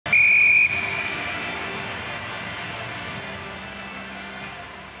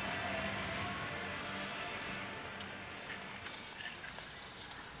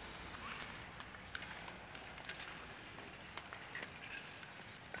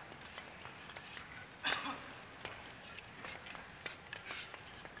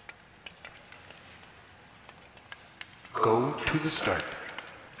go to the start.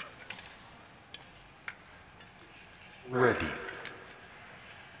 Ready.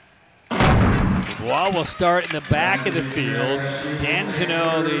 Dubois will start in the back of the field.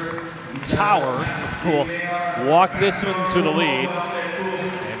 D'Angelo, the tower, will walk this one to the lead.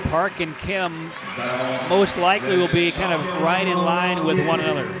 And Park and Kim most likely will be kind of right in line with one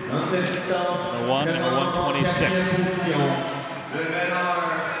another. Number 1 and number 126.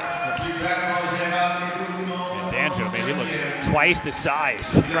 And D'Angelo, I mean, he looks twice the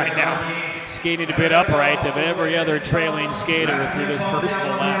size right now. Skating a bit upright of every other trailing skater through this first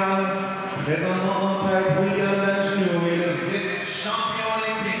full lap.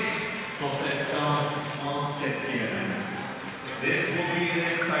 This will be an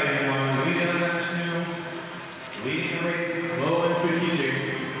exciting one. Leading the race, slow and strategic.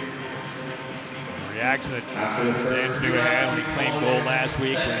 The reaction that D'Angelo had when he claimed gold last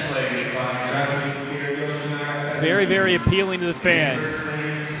week was very, very appealing to the fans.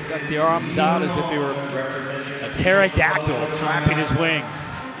 Stuck the arms out as if he were a pterodactyl flapping his wings.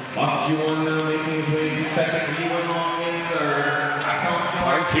 Park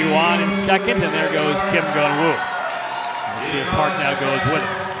Ji-won in second, and there goes Kim Gun-woo. We'll see if Park now goes with it.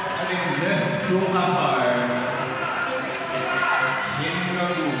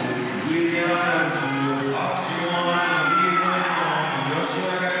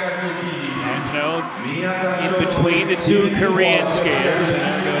 D'Angelo in between the two Korean skaters, and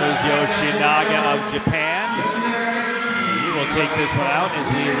there goes Yoshinaga of Japan. He will take this one out as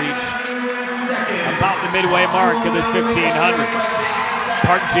we reach about the midway mark of this 1500.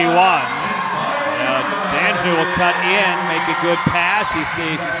 Park Ji-won. D'Angelo will cut in, make a good pass. He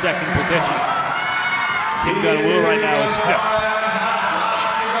stays in second position. Kim Gun-woo right now is fifth.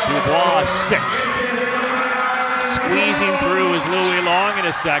 Dubois sixth. Squeezing through is Louis Long in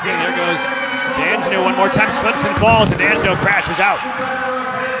a second. There goes D'Angelo one more time, slips and falls, and D'Angelo crashes out.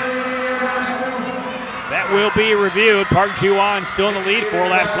 That will be reviewed. Park Ji-won still in the lead, 4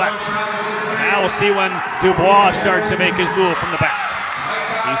 laps left. Now we'll see when Dubois starts to make his move from the back.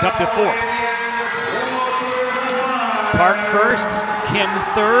 He's up to 4th. Park first, Kim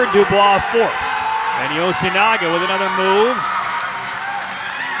third, Dubois 4th. And Yoshinaga with another move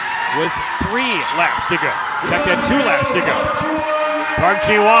with 3 laps to go. Check that, 2 laps to go. Park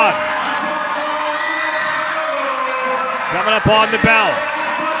Ji-won coming up on the bell.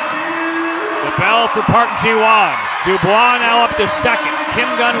 The bell for Park Ji-won. Dubois now up to second.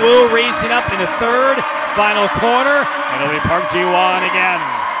 Kim Gun-woo racing up in the third, final corner. And it'll be Park Ji-won again.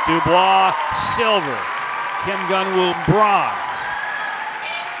 Dubois silver. Kim Gun-woo bronze.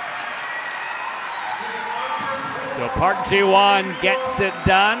 So Park Ji-won gets it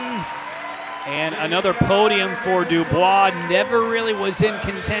done. And another podium for Dubois. Never really was in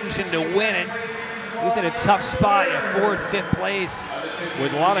contention to win it. He was in a tough spot at 4th, 5th place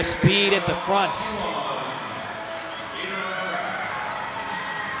with a lot of speed at the fronts.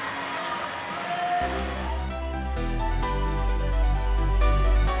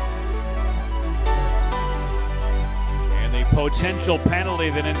 Potential penalty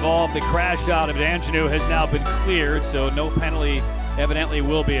that involved the crash out of D'Angelo has now been cleared, so no penalty evidently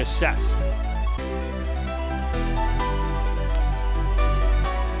will be assessed.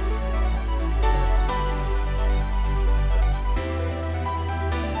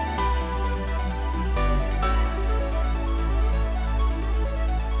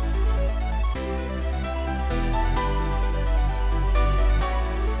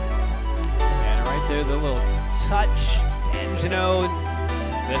 And right there, the little touch. D'Angelo,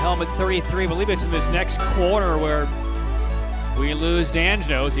 the helmet 33, I believe it's in this next corner where we lose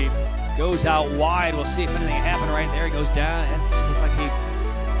D'Angelo as he goes out wide. We'll see if anything happened right there. He goes down, and it just looked like he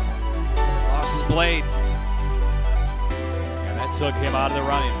lost his blade. And that took him out of the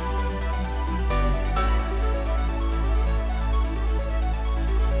running.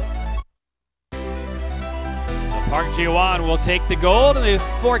 So Park Ji-won will take the gold in the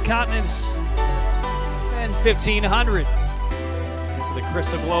 4 continents and 1500. For the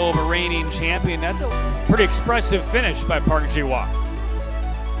Crystal Globe, a reigning champion. That's a pretty expressive finish by Park Ji-won.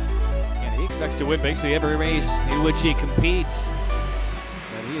 And he expects to win basically every race in which he competes.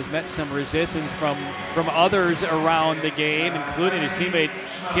 And he has met some resistance from others around the game, including his teammate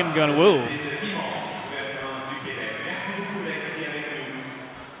Kim Gun-woo.